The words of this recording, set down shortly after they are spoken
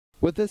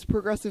With this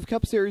Progressive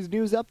Cup Series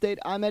news update,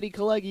 I'm Eddie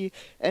Kalegi.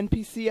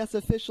 NPCS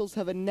officials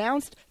have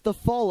announced the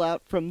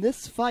fallout from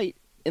this fight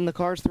in the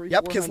Cars 3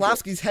 Yep,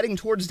 Keselowski's heading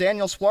towards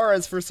Daniel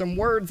Suarez for some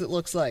words, it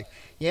looks like.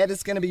 Yeah,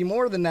 it's going to be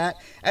more than that.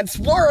 And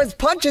Suarez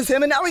punches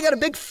him, and now we got a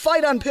big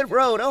fight on pit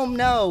road. Oh,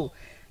 no.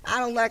 I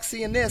don't like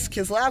seeing this.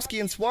 Keselowski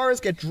and Suarez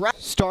get dragged.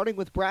 Starting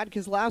with Brad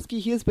Keselowski,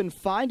 he has been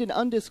fined an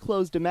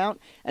undisclosed amount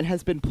and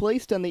has been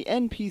placed on the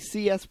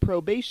NPCS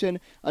probation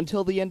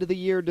until the end of the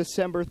year,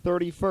 December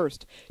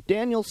 31st.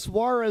 Daniel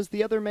Suarez,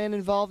 the other man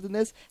involved in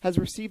this, has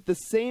received the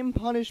same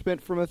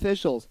punishment from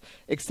officials,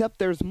 except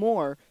there's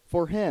more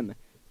for him.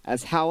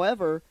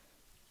 However,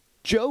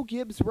 Joe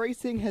Gibbs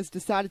Racing has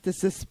decided to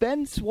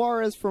suspend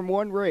Suarez from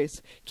one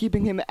race,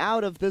 keeping him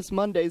out of this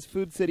Monday's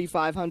Food City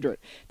 500.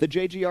 The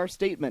JGR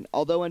statement: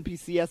 although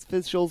NPCS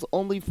officials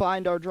only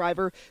fined our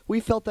driver,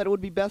 we felt that it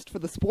would be best for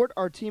the sport,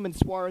 our team, and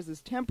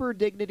Suarez's temper,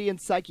 dignity, and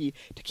psyche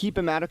to keep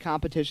him out of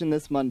competition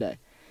this Monday.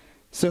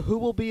 So who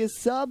will be his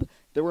sub?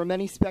 There were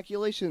many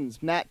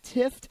speculations. Matt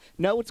Tifft?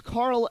 No, it's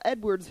Carl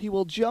Edwards. He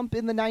will jump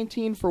in the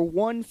 19 for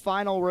one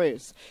final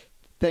race.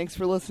 Thanks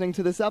for listening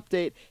to this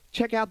update.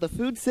 Check out the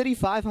Food City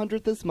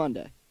 500 this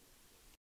Monday.